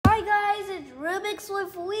Rubiks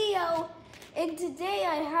with Leo, and today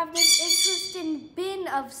I have this interesting bin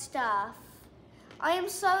of stuff. I am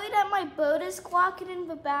sorry that my boat is squawking in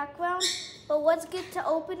the background, but let's get to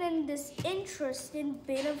opening this interesting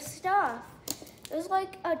bin of stuff. There's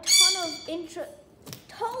like a ton of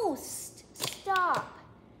toast. Stop.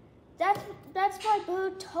 That's my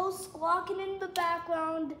boat toast squawking in the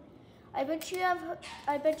background. I bet you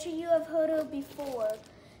have heard her before.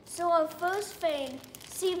 So our first thing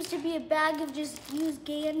seems to be a bag of just used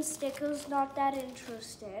GAN stickers, not that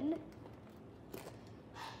interesting.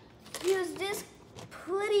 Here's this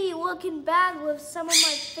pretty looking bag with some of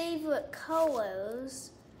my favorite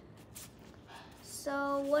colors.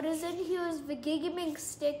 So what is in here is the Gigamink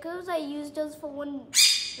stickers. I use those for when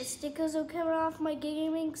the stickers are coming off my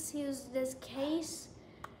Gigaminks. Here's this case.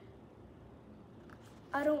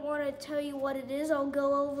 I don't want to tell you what it is. I'll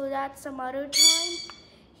go over that some other time.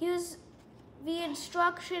 Here's the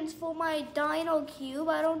instructions for my Dino Cube.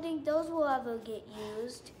 I don't think those will ever get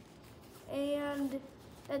used. And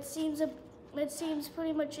that seems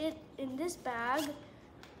pretty much it in this bag.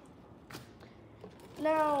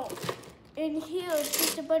 Now, in here it's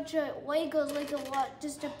just a bunch of Legos,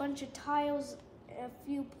 just a bunch of tiles, a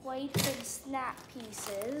few plates and snap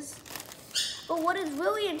pieces. But what is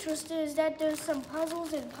really interesting is that there's some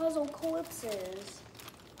puzzles and puzzle corpses.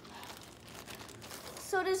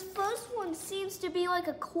 So this first one seems to be like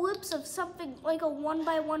a corpse of something like a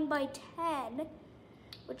 1x1x10,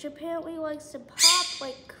 which apparently likes to pop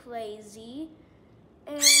like crazy.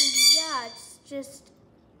 And yeah, it's just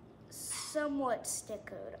somewhat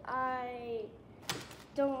stickered. I'm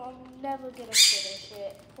never gonna finish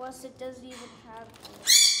it. Plus it doesn't even have to.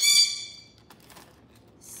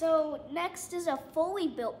 So next is a fully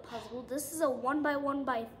built puzzle. This is a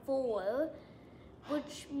 1x1x4,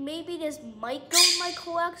 which maybe this might go in my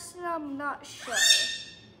collection, I'm not sure.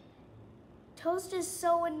 Toast is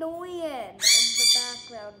so annoying in the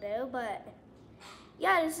background there, but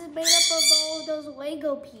yeah, this is made up of all of those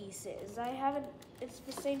Lego pieces. It's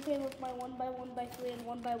the same thing with my 1x1x3 and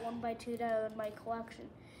 1x1x2 that are in my collection.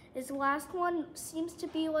 This last one seems to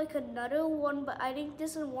be like another one, but I think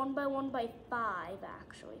this is 1x1x5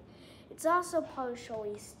 actually. It's also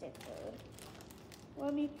partially stickered.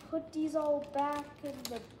 Let me put these all back in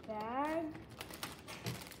the bag.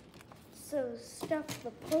 So stuff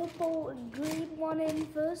the purple and green one in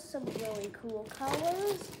first, some really cool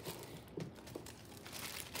colors.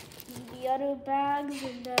 The other bags,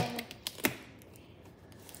 and then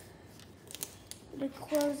to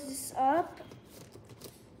close this up.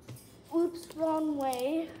 Oops, wrong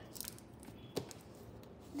way.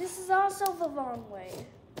 This is also the wrong way.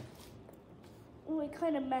 We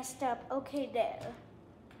kind of messed up. Okay, there.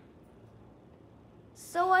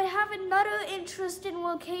 So I have another interesting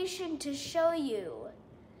location to show you.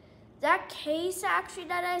 That case actually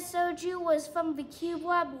that I showed you was from the Cube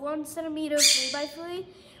Lab 1 cm 3x3,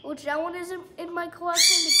 which that one isn't in my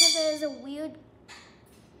collection because it has a weird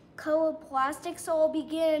color plastic, so I'll be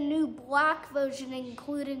getting a new black version,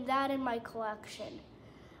 including that in my collection.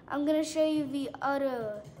 I'm gonna show you the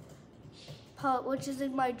other part, which is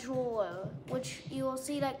in my drawer, which you will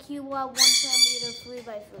see that Cube Lab 1 cm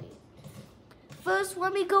 3x3. First,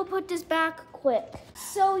 let me go put this back quick.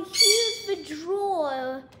 So here's the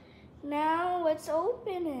drawer. Now let's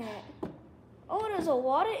open it. Oh, there's a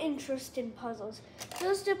lot of interesting puzzles.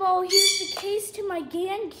 First of all, here's the case to my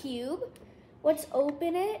GAN Cube. Let's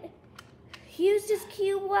open it. Here's this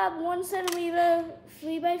Cube Lab 1 cm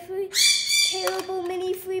 3x3. Terrible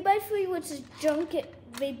mini 3x3, which is junk.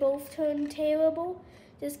 They both turn terrible.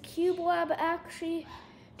 This Cube Lab actually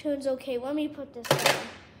turns okay. Let me put this down.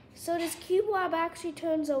 So this Cube Lab actually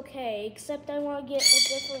turns okay, except I want to get a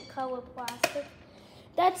different color plastic.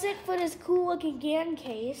 That's it for this cool looking GAN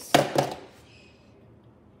case.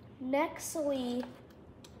 Nextly,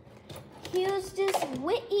 here's this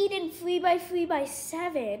Wit Eden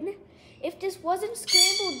 3x3x7. If this wasn't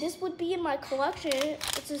scrambled, this would be in my collection.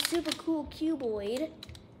 It's a super cool cuboid.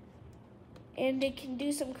 And it can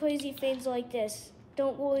do some crazy things like this.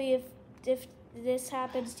 Don't worry if this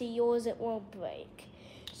happens to yours, it won't break.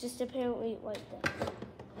 It's just apparently like that.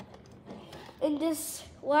 And this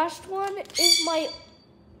last one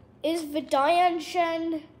is the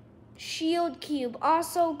Dian-Shen Shield Cube,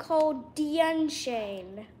 also called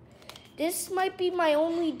Dian-Shen. This might be my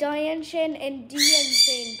only Dian-Shen and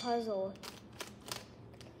Dian-Shen puzzle.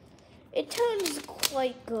 It turns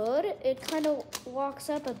quite good. It kind of walks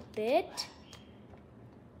up a bit.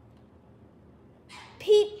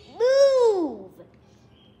 Pete, move!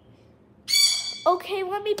 Okay,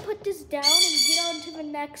 let me put this down and get on to the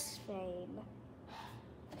next thing.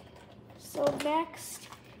 So next,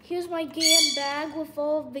 here's my GAN bag with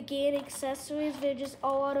all of the GAN accessories. They're just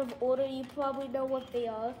all out of order. You probably know what they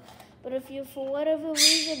are. But if you're, for whatever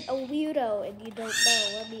reason, a weirdo and you don't know,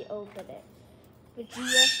 let me open it. The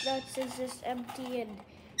GS nuts is just empty, and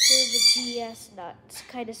here are the GS nuts.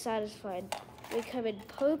 Kind of satisfying. They come in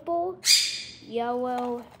purple,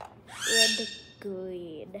 yellow, and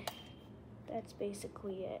green. That's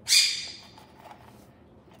basically it.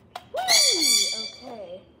 Whee!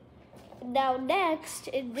 Okay. Now next,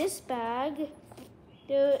 in this bag,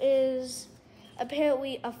 there is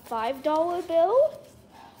apparently a $5 bill.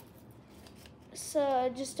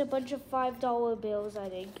 So just a bunch of $5 bills, I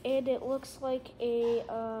think. And it looks like a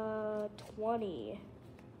 20.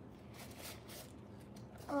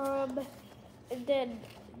 And then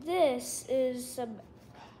this is some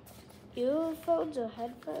earphones or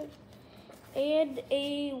headphones. And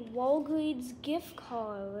a Walgreens gift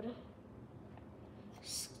card.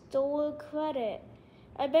 Store credit.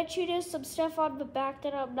 I bet you there's some stuff on the back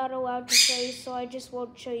that I'm not allowed to show you, so I just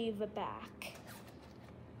won't show you the back.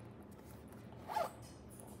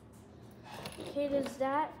 Okay, there's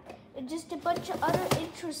that. And just a bunch of other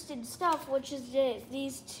interesting stuff, which is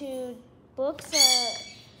these two books that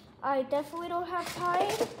I definitely don't have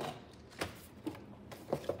time,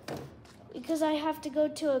 because I have to go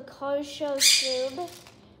to a car show soon.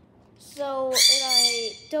 So, and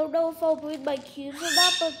I don't know if I'll bring my cubes or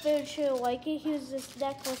not, but they're sure like it. Here's this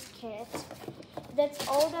necklace kit. That's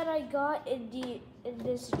all that I got in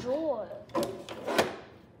this drawer.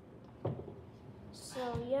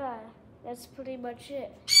 So yeah, that's pretty much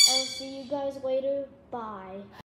it. I'll see you guys later. Bye.